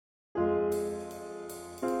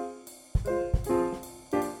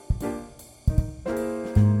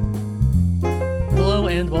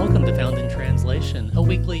and welcome to Found in Translation, a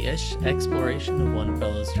weekly-ish exploration of one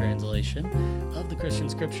fellow's translation of the Christian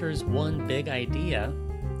Scriptures, one big idea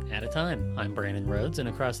at a time. I'm Brandon Rhodes, and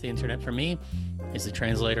across the internet from me is the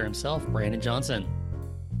translator himself, Brandon Johnson.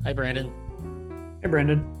 Hi, Brandon. Hey,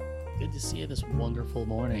 Brandon. Good to see you this wonderful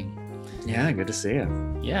morning. Yeah, good to see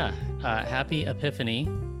you. Yeah, happy Epiphany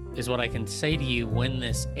is what I can say to you when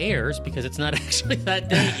this airs, because it's not actually that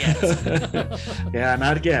day yet. Yeah,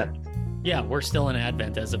 not yet. Yeah, we're still in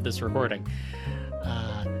Advent as of this recording.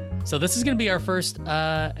 So this is going to be our first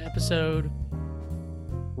episode,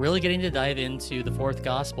 really getting to dive into the fourth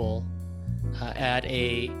gospel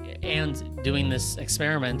and doing this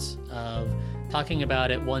experiment of talking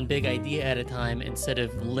about it one big idea at a time instead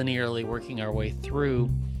of linearly working our way through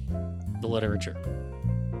the literature.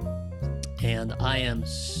 And I am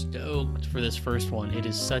stoked for this first one. It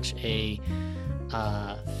is such a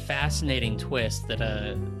fascinating twist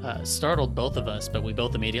that startled both of us, but we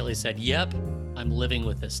both immediately said, yep, I'm living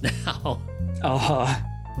with this now.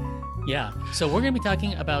 Yeah, so we're going to be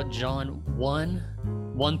talking about John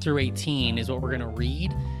 1 through 18 is what we're going to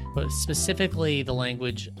read, but specifically the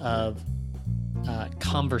language of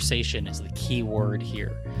conversation is the key word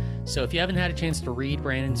here. So if you haven't had a chance to read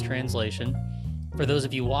Brandon's translation, for those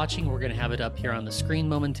of you watching, we're going to have it up here on the screen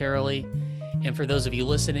momentarily. And for those of you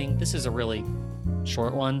listening, this is a really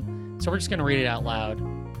short one, so we're just going to read it out loud.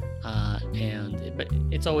 But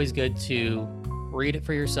it's always good to read it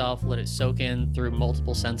for yourself, let it soak in through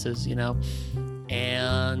multiple senses, you know.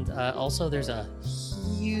 And also, there's a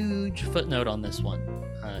huge footnote on this one.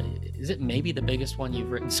 Is it maybe the biggest one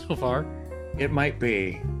you've written so far? It might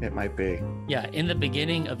be. Yeah, in the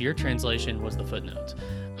beginning of your translation was the footnote.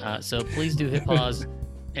 So please do hit pause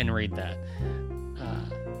and read that.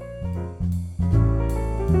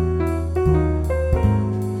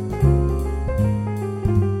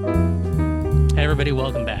 Hey everybody,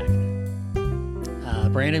 welcome back.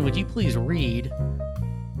 Brandon, would you please read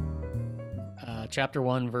chapter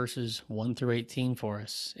 1, verses 1 through 18 for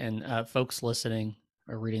us? And folks listening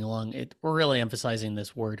or reading along, we're really emphasizing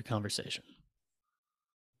this word conversation.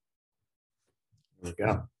 There we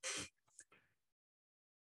go.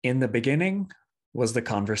 In the beginning was the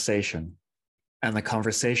conversation, and the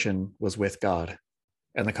conversation was with God,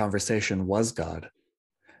 and the conversation was God.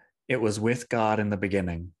 It was with God in the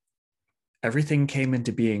beginning. Everything came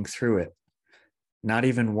into being through it. Not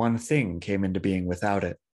even one thing came into being without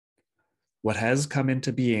it. What has come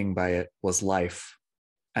into being by it was life,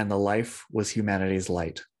 and the life was humanity's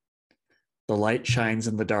light. The light shines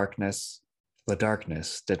in the darkness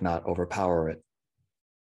did not overpower it.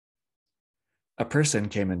 A person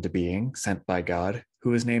came into being, sent by God, who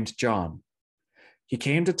was named John. He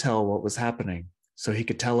came to tell what was happening, so he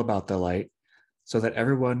could tell about the light, so that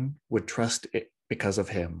everyone would trust it because of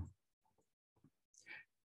him.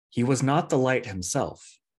 He was not the light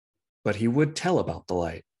himself, but he would tell about the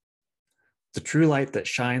light. The true light that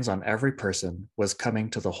shines on every person was coming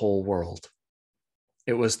to the whole world.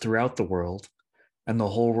 It was throughout the world, and the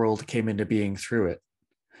whole world came into being through it,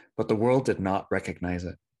 but the world did not recognize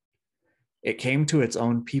it. It came to its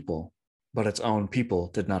own people, but its own people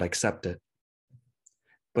did not accept it.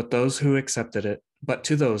 But to those who accepted it,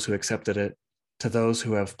 to those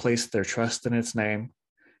who have placed their trust in its name,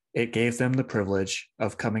 it gave them the privilege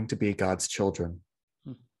of coming to be God's children.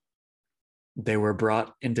 They were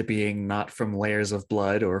brought into being not from layers of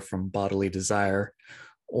blood or from bodily desire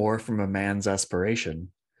or from a man's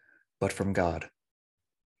aspiration, but from God.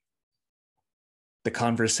 The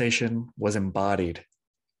conversation was embodied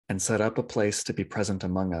and set up a place to be present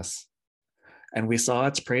among us. And we saw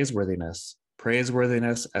its praiseworthiness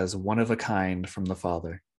as one of a kind from the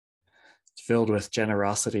Father, filled with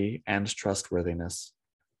generosity and trustworthiness.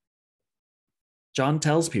 John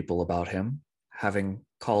tells people about him, having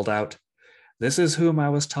called out, "This is whom I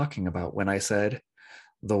was talking about when I said,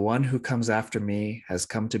 'The one who comes after me has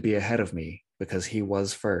come to be ahead of me because he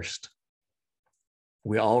was first.'"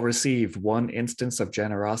 We all received one instance of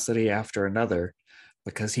generosity after another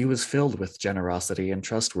because he was filled with generosity and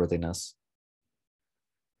trustworthiness.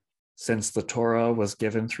 Since the Torah was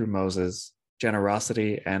given through Moses,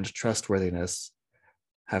 generosity and trustworthiness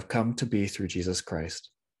have come to be through Jesus Christ.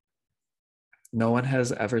 No one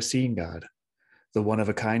has ever seen God, the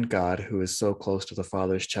one-of-a-kind God who is so close to the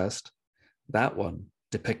Father's chest. That one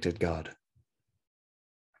depicted God.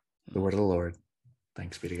 The word of the Lord.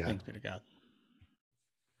 Thanks be to God. Thanks be to God.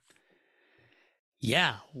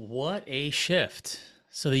 Yeah, what a shift.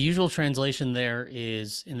 So the usual translation there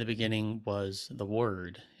is, in the beginning was the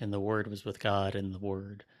Word, and the Word was with God, and the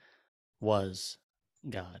Word was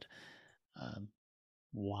God.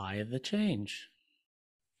 Why the change?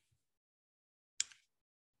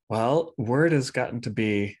 Well, word has gotten to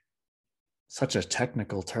be such a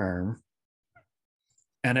technical term,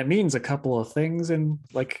 and it means a couple of things. And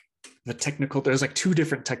like there's like two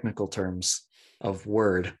different technical terms of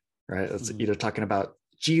word, right? It's either talking about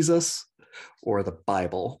Jesus or the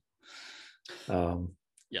Bible. Yeah.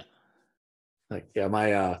 Like, yeah,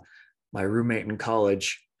 my roommate in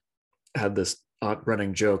college had this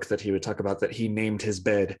running joke that he would talk about, that he named his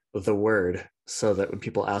bed the Word, so that when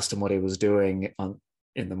people asked him what he was doing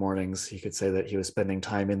in the mornings, he could say that he was spending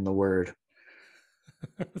time in the Word.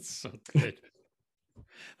 That's so good.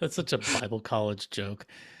 That's such a Bible college joke.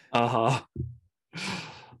 So.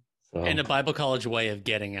 And a Bible college way of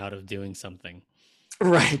getting out of doing something.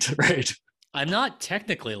 Right. I'm not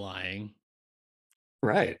technically lying.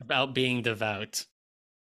 Right. About being devout.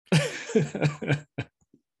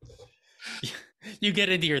 You get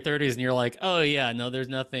into your 30s and you're like, oh yeah, no, there's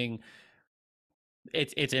nothing.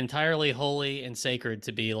 It's entirely holy and sacred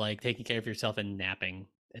to be like taking care of yourself and napping.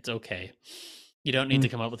 It's okay. You don't need to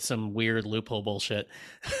come up with some weird loophole bullshit.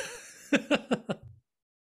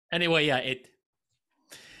 Anyway, yeah,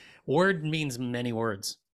 word means many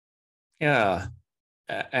words. Yeah.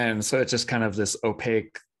 And so it's just kind of this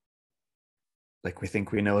opaque, like we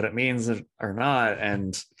think we know what it means or not,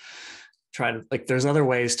 and try to, like, there's other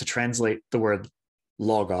ways to translate the word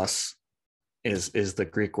logos, is the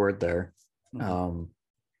Greek word there. There's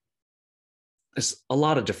a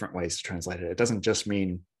lot of different ways to translate it. It doesn't just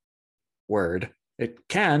mean word. It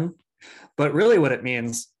can, but really what it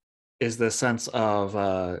means is the sense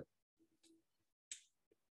of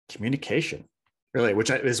communication, really, which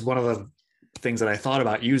is one of the things that I thought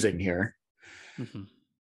about using here.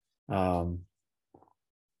 The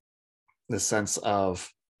sense of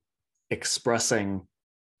expressing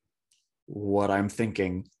what I'm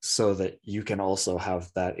thinking so that you can also have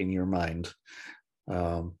that in your mind.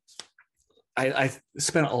 I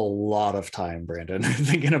spent a lot of time, Brandon,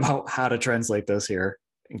 thinking about how to translate this here,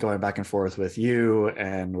 and going back and forth with you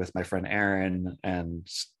and with my friend Aaron, and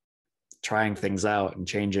trying things out and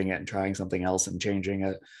changing it and trying something else and changing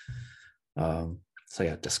it. So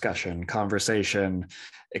yeah, discussion, conversation,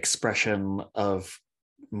 expression of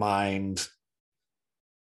mind,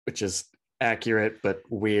 which is accurate but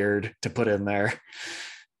weird to put in there.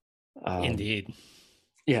 Indeed.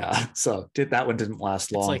 Yeah. So that one didn't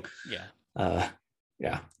last long. It's like,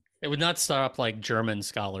 yeah. It would not stop like German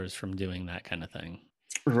scholars from doing that kind of thing.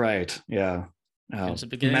 Right. Yeah.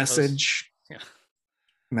 Message. Yeah.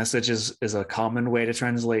 Message is a common way to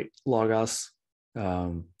translate logos.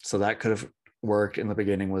 So that could have worked in the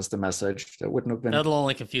beginning, was the message. That wouldn't have been That'll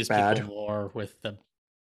only confuse bad. people more with the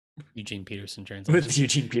Eugene Peterson translation. With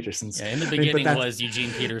Eugene Peterson's. Yeah, in the beginning was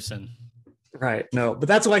Eugene Peterson. Right. No, but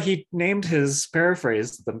that's why he named his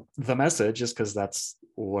paraphrase the Message, just because that's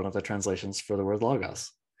one of the translations for the word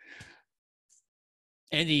logos.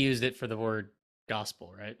 And he used it for the word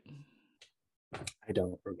gospel, right? I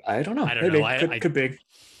don't know. I don't Maybe. know. Could be.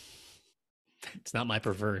 It's not my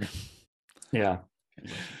preferred. Yeah.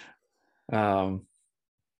 And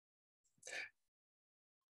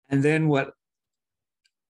then what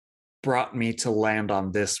brought me to land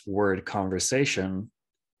on this word conversation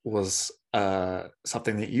was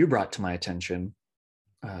something that you brought to my attention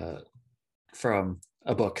from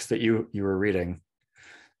a book that you were reading.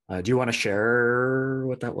 Do you want to share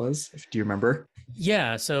what that was? Do you remember?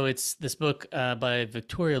 Yeah, so it's this book by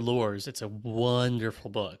Victoria Loors. It's a wonderful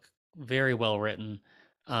book, very well written,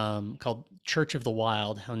 called Church of the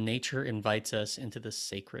Wild, How Nature Invites Us into the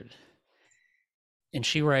Sacred. And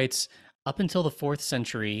she writes, up until the 4th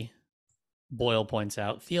century, Boyle points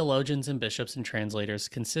out, theologians and bishops and translators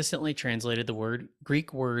consistently translated the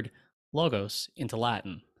Greek word logos into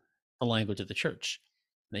Latin, the language of the church.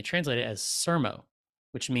 And they translate it as sermo,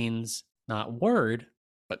 which means not word,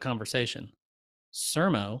 but conversation.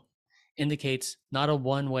 Sermo indicates not a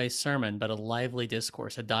one-way sermon, but a lively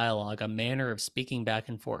discourse, a dialogue, a manner of speaking back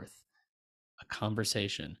and forth, a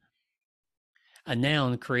conversation. A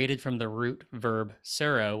noun created from the root verb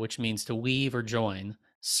sero, which means to weave or join.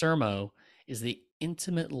 Sermo is the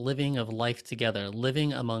intimate living of life together,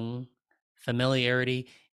 living among familiarity,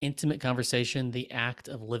 intimate conversation, the act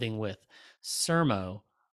of living with. Sermo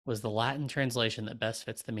was the Latin translation that best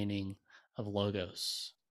fits the meaning of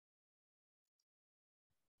logos.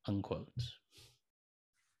 Unquote.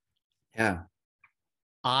 Yeah.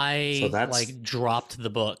 I dropped the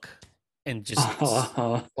book and just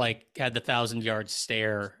like had the 1,000-yard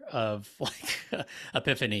stare of like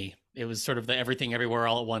epiphany. It was sort of the everything everywhere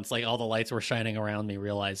all at once. Like all the lights were shining around me,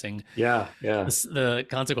 realizing the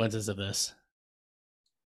consequences of this.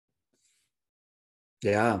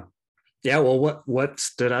 Yeah. Well, what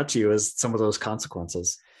stood out to you as some of those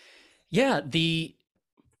consequences? Yeah, the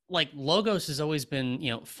like logos has always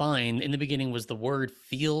been, fine. In the beginning was the word,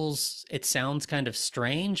 feels, it sounds kind of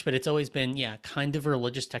strange, but it's always been, yeah, kind of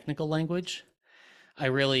religious technical language. I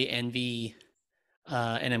really envy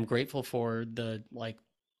and am grateful for the like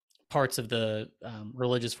parts of the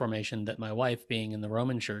religious formation that my wife, being in the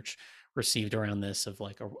Roman Church, received around this, of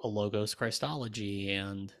like a logos Christology,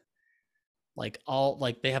 and like all,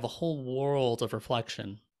 like they have a whole world of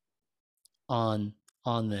reflection on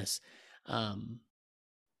this. Um,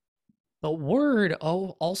 but word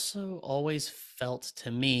also always felt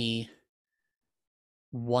to me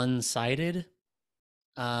one-sided,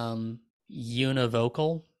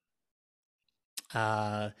 univocal.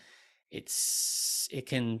 Uh, it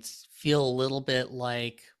can feel a little bit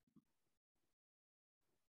like,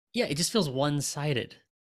 yeah, it just feels one-sided.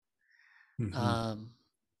 Mm-hmm. Um,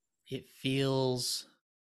 it feels,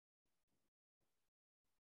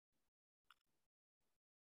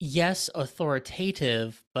 yes,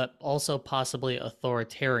 authoritative, but also possibly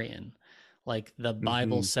authoritarian. Like the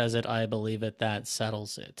Bible Mm-hmm. says it, I believe it, that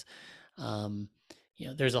settles it. Um,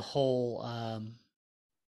 there's a whole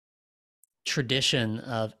tradition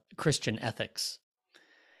of Christian ethics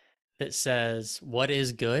that says what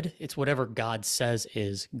is good, it's whatever God says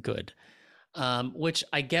is good. Which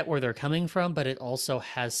I get where they're coming from, but it also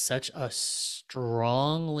has such a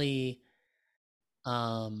strongly,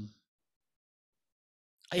 um,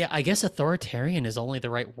 yeah, I guess authoritarian is only the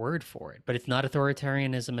right word for it, but it's not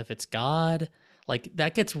authoritarianism if it's God. Like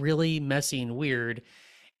that gets really messy and weird.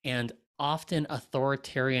 And often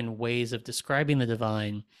authoritarian ways of describing the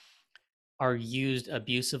divine are used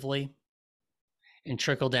abusively and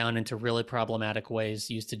trickle down into really problematic ways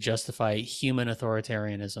used to justify human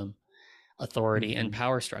authoritarianism, authority, and Mm-hmm.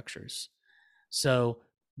 power structures. So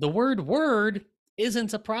the word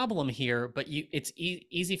isn't a problem here, but it's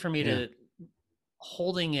easy for me Yeah. to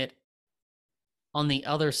holding it on the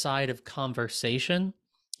other side of conversation.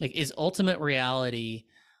 Like, is ultimate reality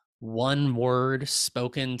one word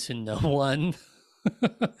spoken to no one?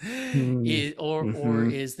 Or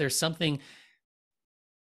Mm-hmm. is there something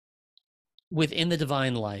within the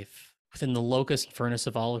divine life, within the locus and furnace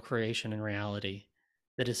of all of creation and reality,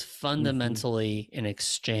 that is Mm-hmm. fundamentally an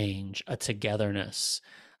exchange, a togetherness,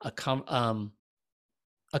 a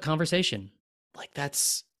conversation? Like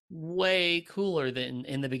that's way cooler than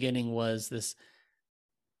in the beginning was this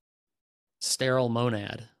sterile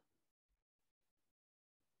monad.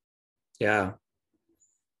 Yeah.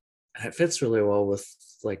 And it fits really well with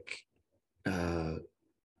like uh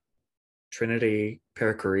Trinity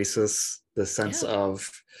perichoresis, the sense Yeah. of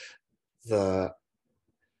the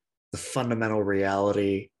the fundamental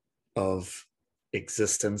reality of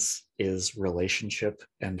existence is relationship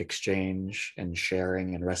and exchange and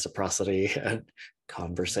sharing and reciprocity and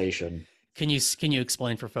conversation. Can you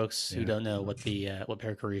explain for folks who Yeah. don't know what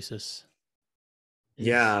perichoresis is?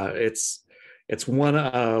 Yeah, it's one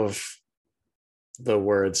of the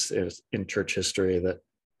words in church history that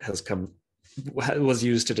has come was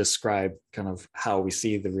used to describe kind of how we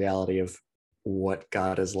see the reality of what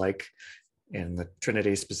God is like in the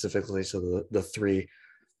Trinity specifically. So the three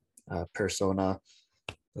persona,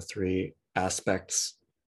 the three aspects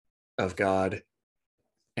of God,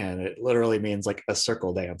 and it literally means like a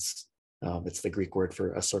circle dance. It's the Greek word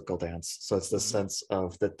for a circle dance. So it's the sense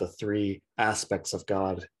of that the three aspects of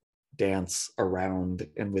God dance around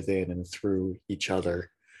and within and through each other.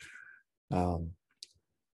 Um,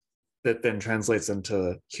 that then translates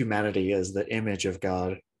into humanity as the image of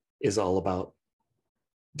God is all about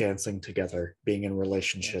dancing together, being in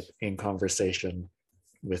relationship, Yes. in conversation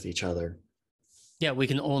with each other. Yeah, we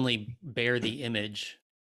can only bear the image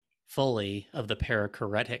fully of the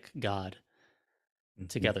perichoretic God Mhm.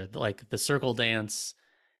 together. Like the circle dance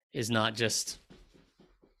is not just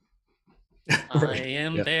I Right.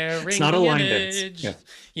 am Yeah. It's bearing not a the line dance. image. Yeah.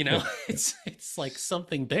 Yeah. It's like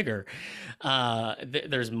something bigger.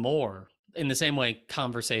 There's more. In the same way,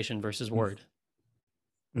 conversation versus word.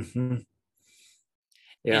 Mm-hmm. And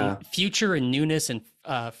Yeah. future and newness and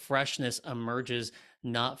freshness emerges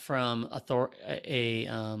not from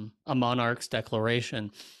a monarch's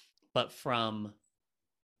declaration, but from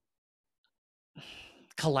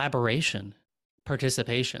collaboration,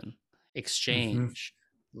 participation, Mm-hmm. exchange,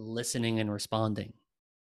 listening and responding.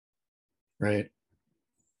 Right.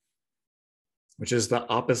 Which is the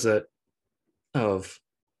opposite of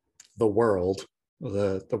the world,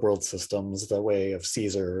 the world systems, the way of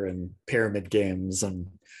Caesar and pyramid games, and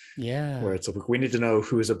where Yeah. it's like we need to know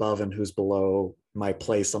who's above and who's below my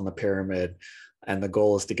place on the pyramid, and the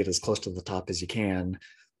goal is to get as close to the top as you can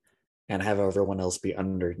and have everyone else be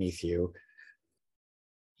underneath you.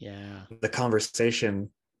 Yeah. The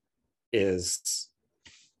conversation is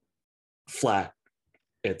flat.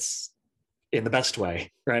 It's in the best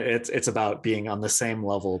way, right? It's about being on the same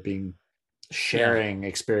level, being sharing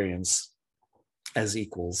experience as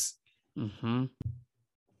equals Mm-hmm.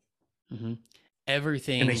 Mm-hmm. in a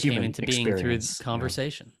Everything came human into being through experience.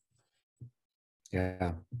 conversation.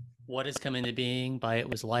 Yeah. What has come into being? By it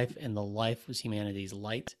was life, and the life was humanity's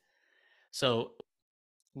light. So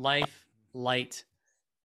life, light,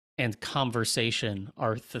 and conversation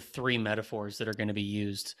are the three metaphors that are going to be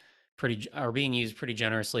being used pretty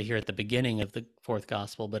generously here at the beginning of the fourth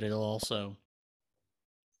gospel, but it'll also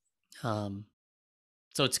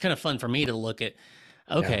so it's kind of fun for me to look at,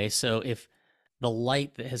 okay, so if the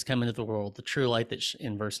light that has come into the world, the true light that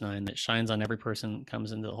in verse 9 that shines on every person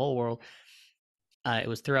comes into the whole world, it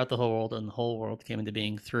was throughout the whole world, and the whole world came into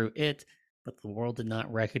being through it, but the world did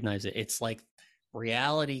not recognize it. It's like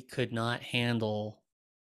reality could not handle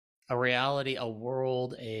a reality, a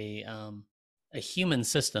world, a human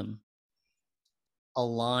system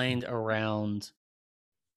aligned around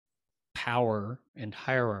power and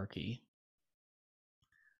hierarchy.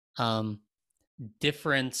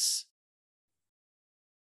 Difference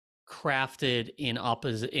crafted in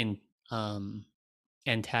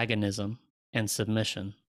antagonism and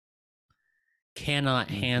submission cannot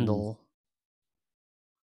handle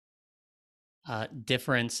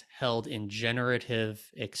difference held in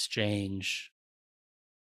generative exchange,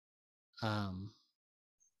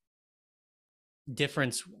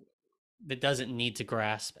 difference that doesn't need to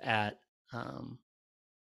grasp at a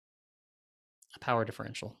power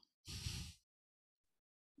differential.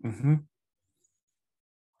 Mm-hmm.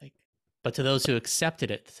 But to those who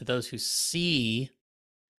accepted it, to those who see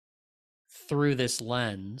through this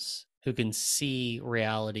lens, who can see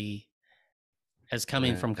reality as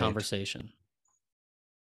coming from conversation.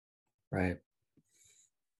 Right.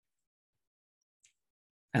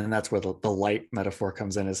 And that's where the light metaphor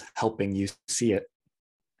comes in, is helping you see it.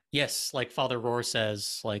 Yes, like Father Rohr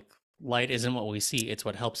says, like light isn't what we see, it's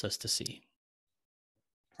what helps us to see.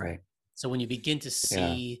 Right. So when you begin to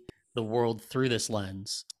see the world through this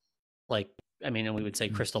lens, like, I mean, and we would say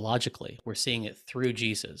Christologically, we're seeing it through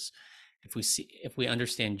Jesus. If we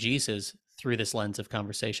understand Jesus through this lens of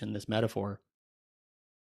conversation, this metaphor,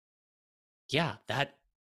 yeah, that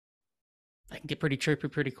can get pretty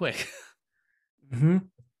trippy pretty quick. Mm-hmm.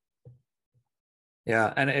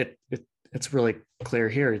 Yeah, and it's really clear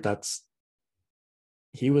here that's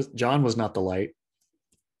John was not the light.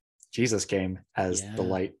 Jesus came as the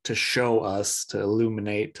light to show us, to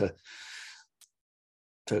illuminate, to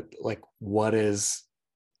like, what is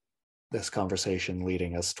this conversation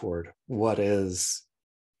leading us toward? What is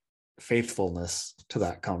faithfulness to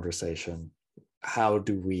that conversation? How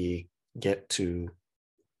do we get to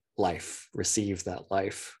life, receive that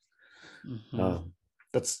life? Mm-hmm.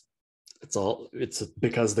 It's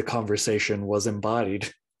because the conversation was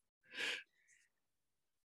embodied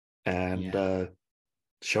and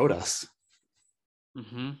showed us.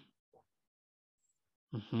 Mm-hmm.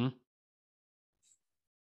 Mm-hmm.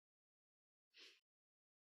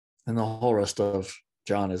 And the whole rest of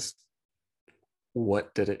John is,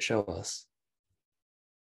 what did it show us?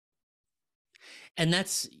 And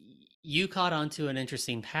you caught onto an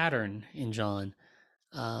interesting pattern in John,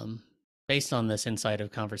 based on this insight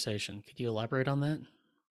of conversation. Could you elaborate on that?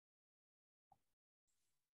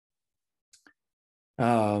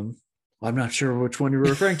 I'm not sure which one you're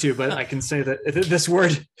referring to, but I can say that this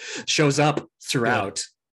word shows up throughout.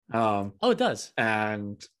 It does.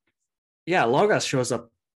 And yeah, logos shows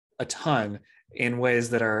up a ton in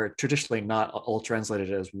ways that are traditionally not all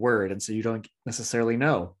translated as word. And so you don't necessarily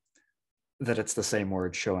know that it's the same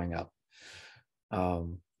word showing up.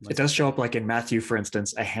 It does show up, like in Matthew, for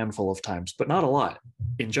instance, a handful of times, but not a lot.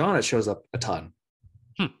 In John, it shows up a ton.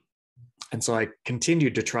 And so I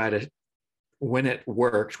continued to try to, when it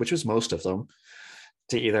worked, which was most of them,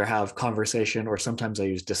 to either have conversation, or sometimes I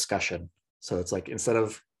use discussion. So it's like, instead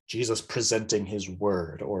of Jesus presenting his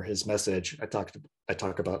word or his message, I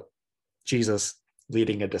talk about Jesus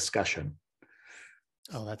leading a discussion.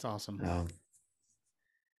 Oh, that's awesome.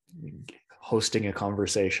 Hosting a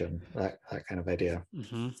conversation, that kind of idea.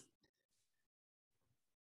 Mm-hmm.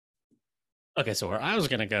 Okay, so where I was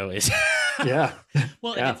gonna go is yeah.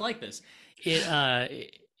 Well, yeah. it's like this.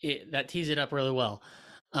 That tees it up really well.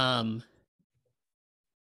 The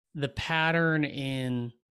pattern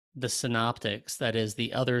in the synoptics, that is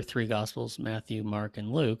the other three gospels, Matthew, Mark,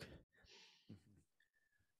 and Luke,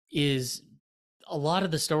 is a lot of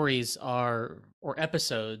the stories or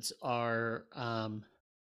episodes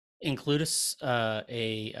include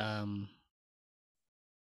a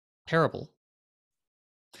parable.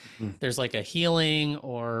 There's like a healing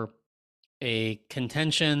or a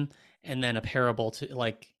contention and then a parable to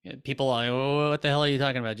like people are like, oh, what the hell are you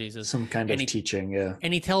talking about, Jesus? Some kind And of teaching. Yeah.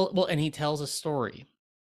 he tells a story.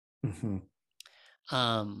 Hmm.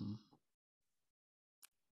 Um,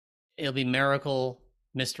 it'll be miracle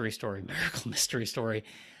mystery story, miracle mystery story.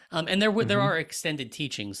 And there are extended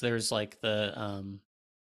teachings. There's like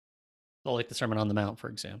like the Sermon on the Mount, for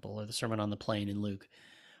example, or the Sermon on the Plain in Luke.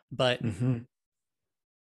 But Hmm.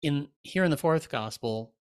 in the fourth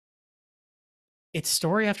gospel, it's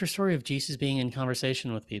story after story of Jesus being in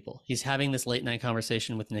conversation with people. He's having this late night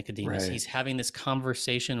conversation with Nicodemus. Right. He's having this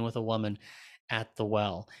conversation with a woman at the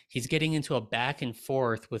well. He's getting into a back and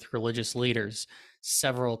forth with religious leaders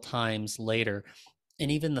several times later.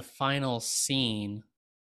 And even the final scene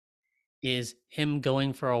is him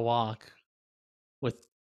going for a walk with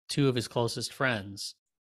two of his closest friends,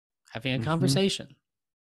 having a Hmm. conversation.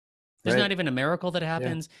 There's Right. not even a miracle that Yeah.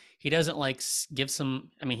 happens. He doesn't like give some,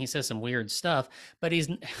 I mean, he says some weird stuff, but he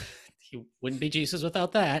wouldn't be Jesus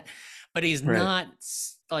without that. But he's Right. not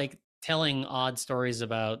like telling odd stories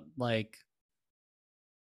about like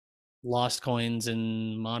lost coins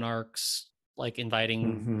and monarchs, like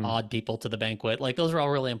inviting Hmm. odd people to the banquet. Like those are all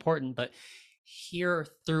really important. But here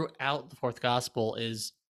throughout the fourth gospel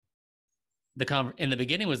is in the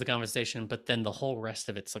beginning was the conversation, but then the whole rest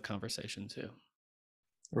of it's a conversation too.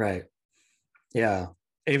 Right. Yeah.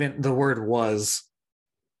 Even the word was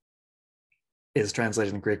is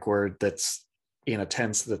translated in the Greek word that's in a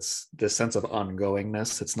tense that's this sense of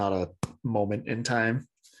ongoingness. It's not a moment in time.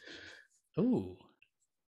 Ooh.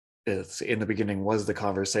 It's in the beginning was the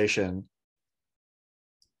conversation.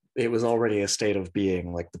 It was already a state of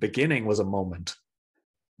being. Like the beginning was a moment,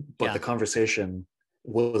 but Yeah. the conversation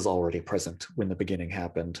was already present when the beginning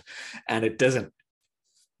happened. And it doesn't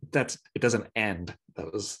end.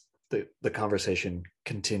 That was the conversation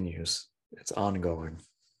continues. It's ongoing.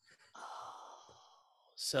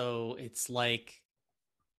 So it's like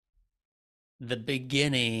the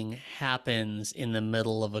beginning happens in the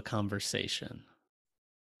middle of a conversation.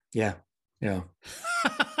 Yeah. Yeah.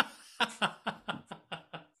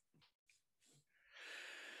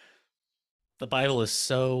 The Bible is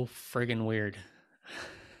so friggin' weird.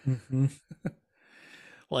 Mm-hmm.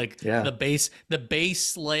 Like Yeah. the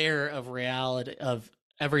base layer of reality of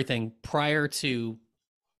everything prior to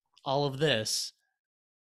all of this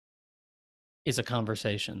is a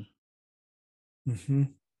conversation. Mm-hmm.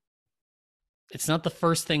 It's not the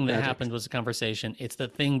first thing that That happened was a conversation. It's the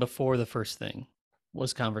thing before the first thing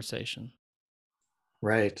was conversation.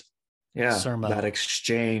 right. Yeah. That Sermo.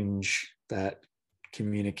 exchange, that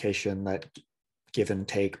communication, that give and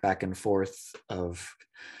take back and forth of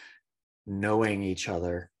knowing each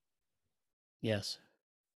other, Yes.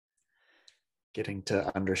 getting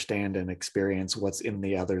to understand and experience what's in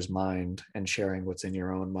the other's mind and sharing what's in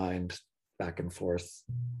your own mind back and forth.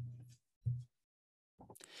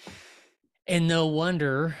 And no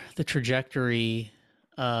wonder the trajectory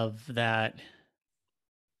of that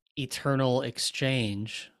eternal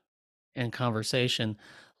exchange and conversation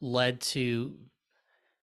led to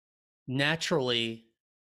naturally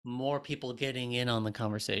more people getting in on the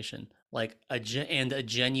conversation, like a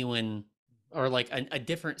genuine or like a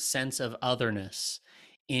different sense of otherness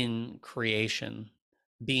in creation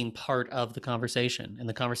being part of the conversation and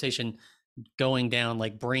the conversation going down,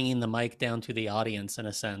 like bringing the mic down to the audience in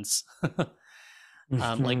a sense.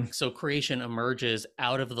 Mm-hmm. Like so creation emerges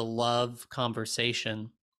out of the love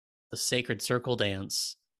conversation, the sacred circle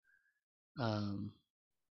dance. um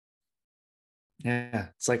Yeah.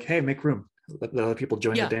 It's like, hey, make room. Let other people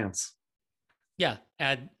join the yeah, dance.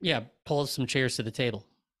 pull some chairs to the table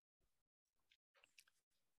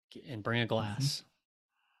and bring a Mm-hmm. glass.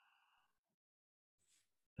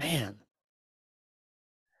 Man,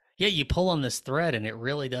 yeah, you pull on this thread and it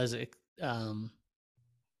really does um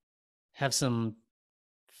have some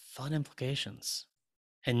fun implications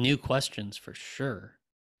and new questions for sure.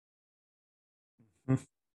 Mm-hmm.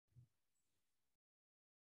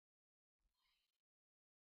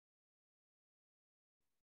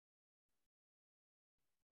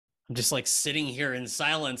 I'm just like sitting here in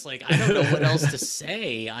silence, like I don't know what else to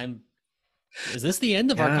say. Is this the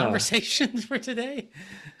end of our Yeah. conversation for today?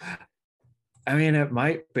 I mean, it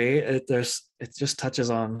might be. It just touches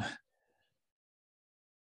on,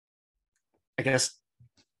 I guess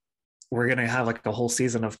we're going to have like a whole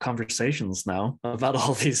season of conversations now about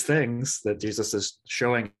all these things that Jesus is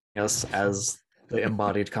showing us as the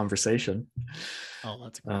embodied conversation. Oh,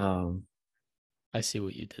 that's great. Um, I see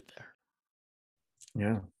what you did there.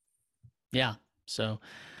 yeah. Yeah. So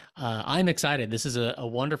I'm excited. This is a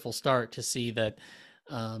wonderful start to see that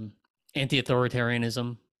anti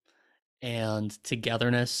authoritarianism and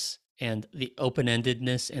togetherness and the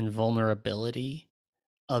open-endedness and vulnerability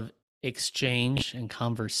of exchange and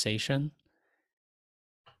conversation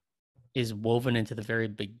is woven into the very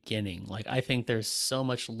beginning. Like, I think there's so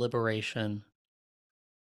much liberation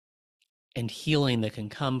and healing that can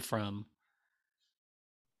come from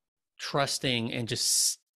trusting and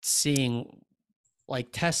just seeing, like,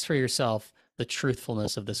 test for yourself the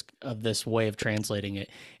truthfulness of this way of translating it,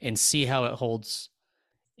 and see how it holds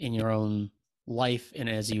in your own life and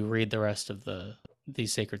as you read the rest of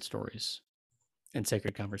these sacred stories and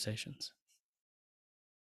sacred conversations.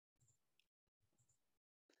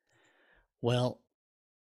 Well,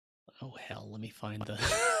 oh hell, let me find the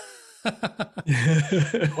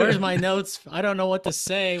where's my notes? I don't know what to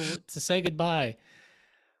say goodbye.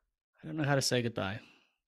 I don't know how to say goodbye.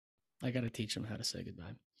 I got to teach them how to say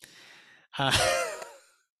goodbye.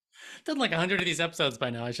 Done like 100 of these episodes by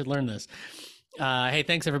now. I should learn this. Hey,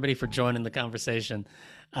 thanks everybody for joining the conversation.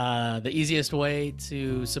 The easiest way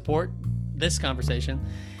to support this conversation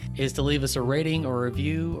is to leave us a rating or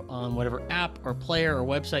review on whatever app or player or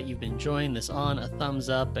website you've been enjoying this on. A thumbs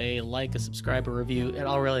up, a like, a subscribe, a review. It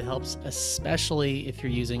all really helps, especially if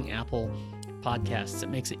you're using Apple Podcasts. It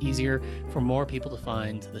makes it easier for more people to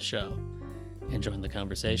find the show and join the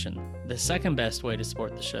conversation. The second best way to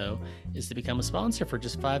support the show is to become a sponsor for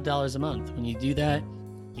just $5 a month. When you do that,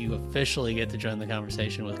 you officially get to join the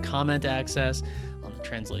conversation with comment access on the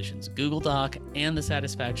Translations Google Doc and the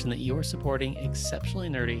satisfaction that you are supporting exceptionally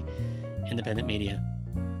nerdy independent media.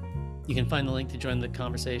 You can find the link to join the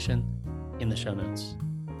conversation in the show notes.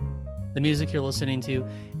 The music you're listening to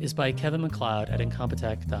is by Kevin MacLeod at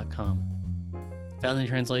Incompetech.com. Found in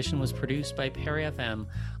Translation was produced by Perry FM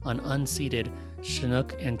on unceded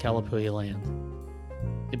Chinook and Kalapuya land.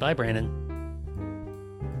 Goodbye, Brandon.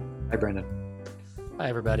 Hi, Brandon. Bye,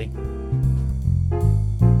 everybody.